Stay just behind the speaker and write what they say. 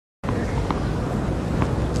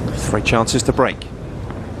3 chances to break.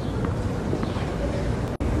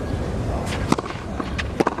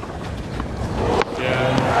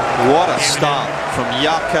 What a start from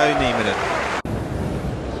Nieminen.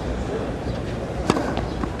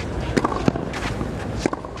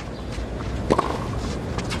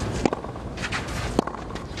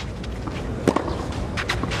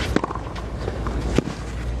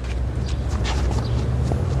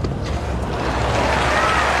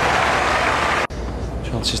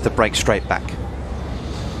 Chances to break straight back.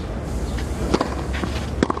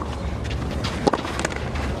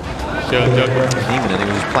 Nieminen,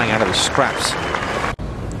 he was playing out of his scraps.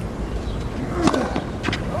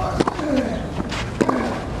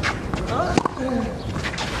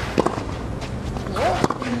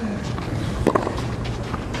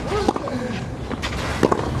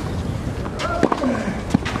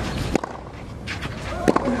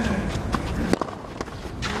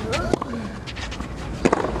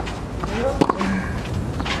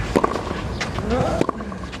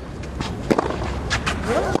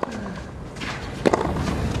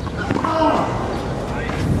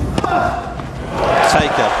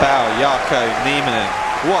 Take a bow, Nieminen.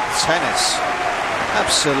 What tennis.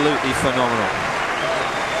 Absolutely phenomenal.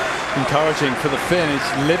 Encouraging for the Finn.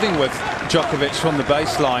 He's living with Djokovic from the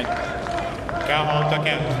baseline.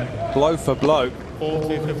 Blow for blow.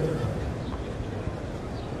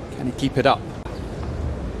 Can he keep it up?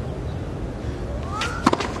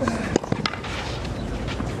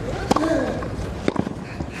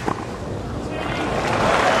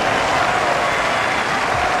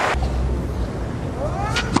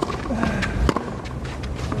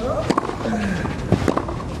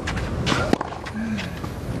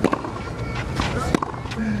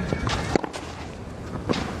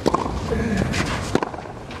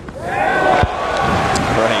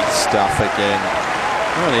 Great stuff again.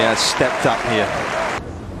 Really has stepped up here.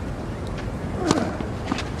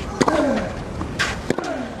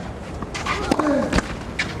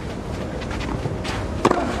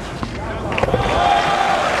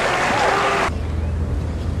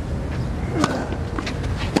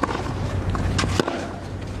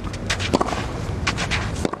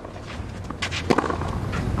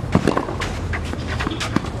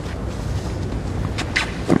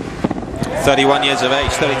 "31 years of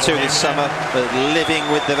age, 32 this summer, but living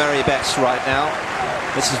with the very best right now.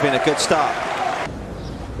 This has been a good start."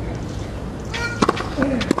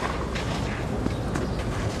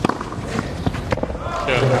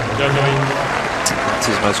 That's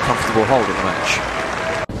his most comfortable hold in the match.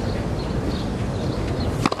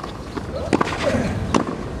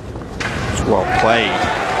 It's well played.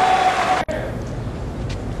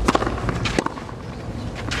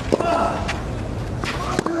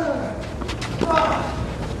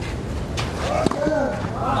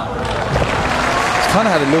 Kind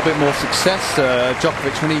of had a little bit more success,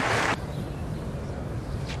 Djokovic, when he...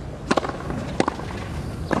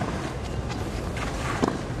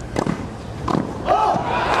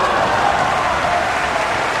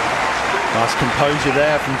 Nice composure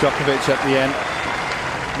there from Djokovic at the end.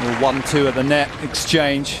 1-2 at the net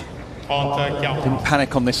exchange. Didn't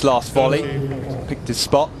panic on this last volley. Picked his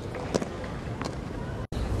spot.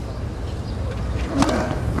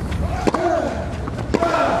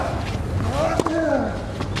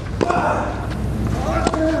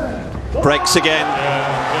 Breaks again.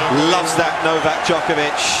 Loves that Novak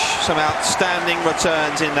Djokovic. Some outstanding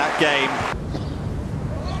returns in that game.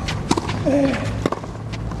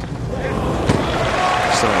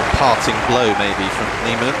 Sort of a parting blow maybe from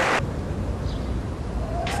Nieminen.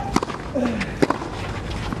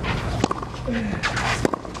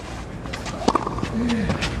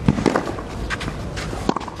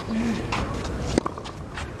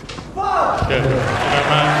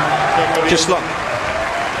 Just look.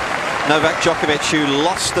 Novak Djokovic, who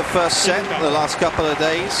lost the first set the last couple of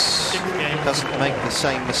days, doesn't make the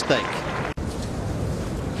same mistake.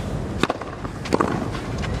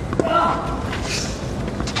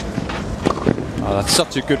 Oh, that's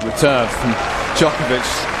such a good return from Djokovic.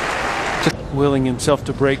 Just willing himself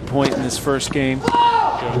to break point in this first game.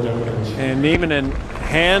 And Nieminen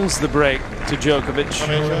hands the break to Djokovic.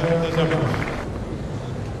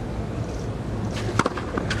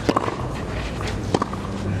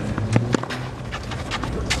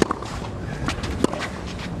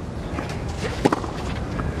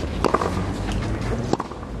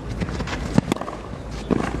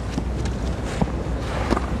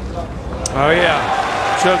 Oh yeah,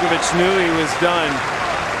 Djokovic knew he was done.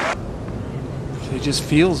 He just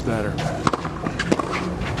feels better.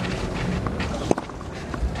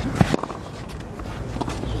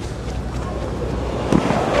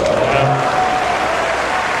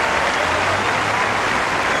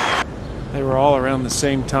 around the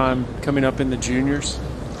same time coming up in the juniors.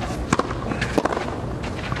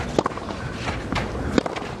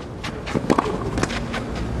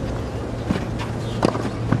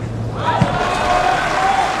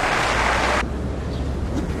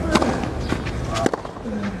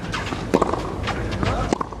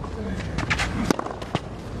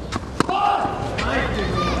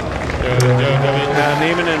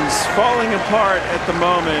 Nieminen's falling apart at the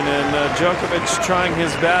moment, and Djokovic trying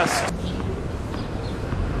his best.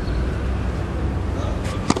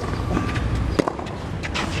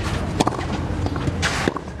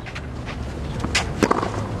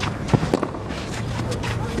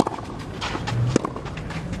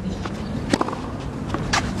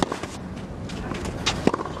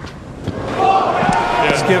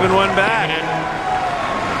 He's given one back.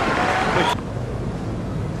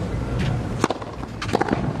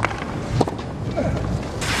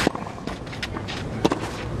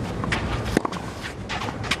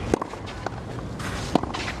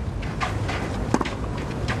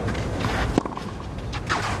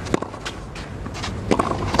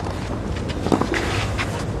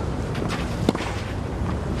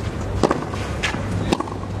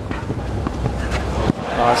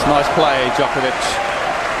 Oh, it's nice play, Djokovic.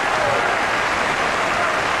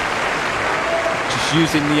 Just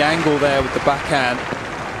using the angle there with the backhand.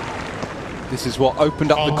 This is what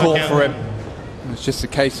opened up the court for him. It was just a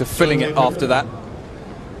case of filling it after that.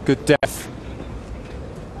 Good depth.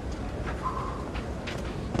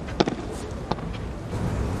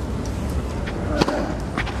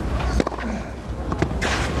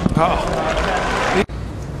 Oh.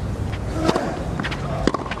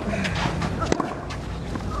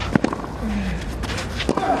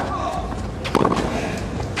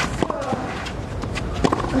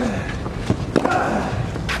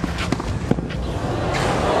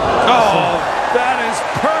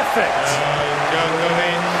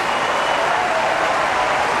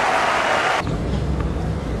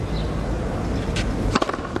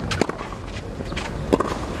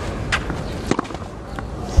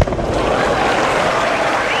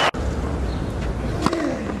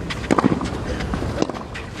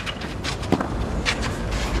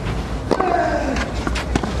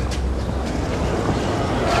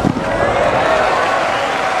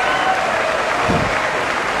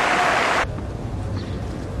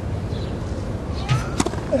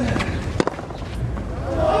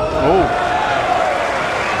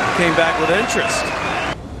 Came back with interest.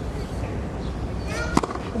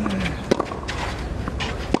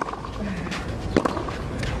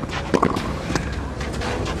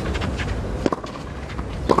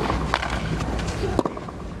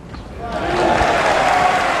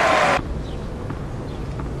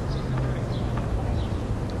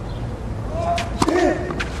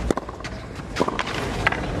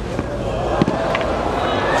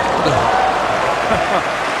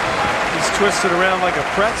 Twisted around like a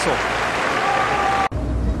pretzel.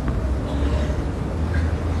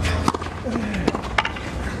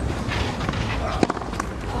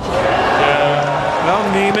 Well,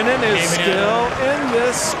 Nieminen is still in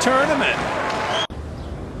this tournament.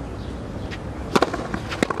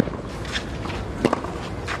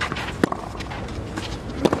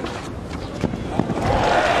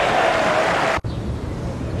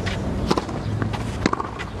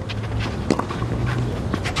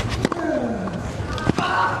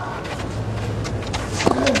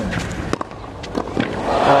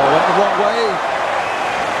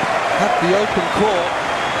 The open court,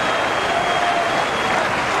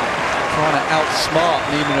 trying to outsmart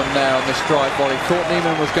Nieminen there on this drive volley. Thought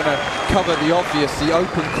Nieminen was going to cover the obvious, the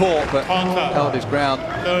open court, but held his ground.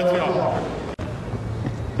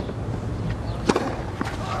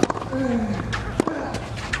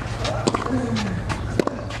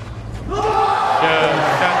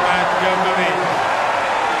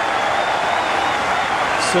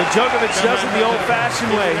 So Djokovic does it the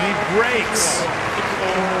old-fashioned way. He breaks.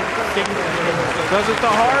 Does it the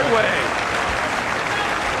hard way.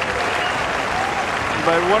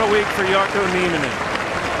 But what a week for Jarkko Nieminen.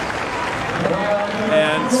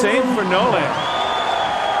 And same for Nole.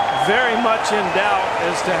 Very much in doubt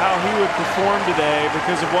as to how he would perform today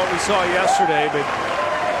because of what we saw yesterday. But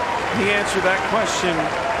he answered that question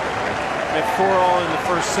at 4-all in the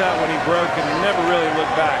first set when he broke and never really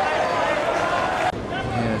looked back.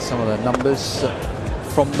 Yeah, some of the numbers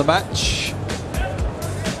from the match.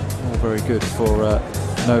 All very good for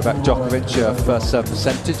Novak Djokovic. First serve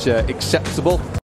percentage acceptable.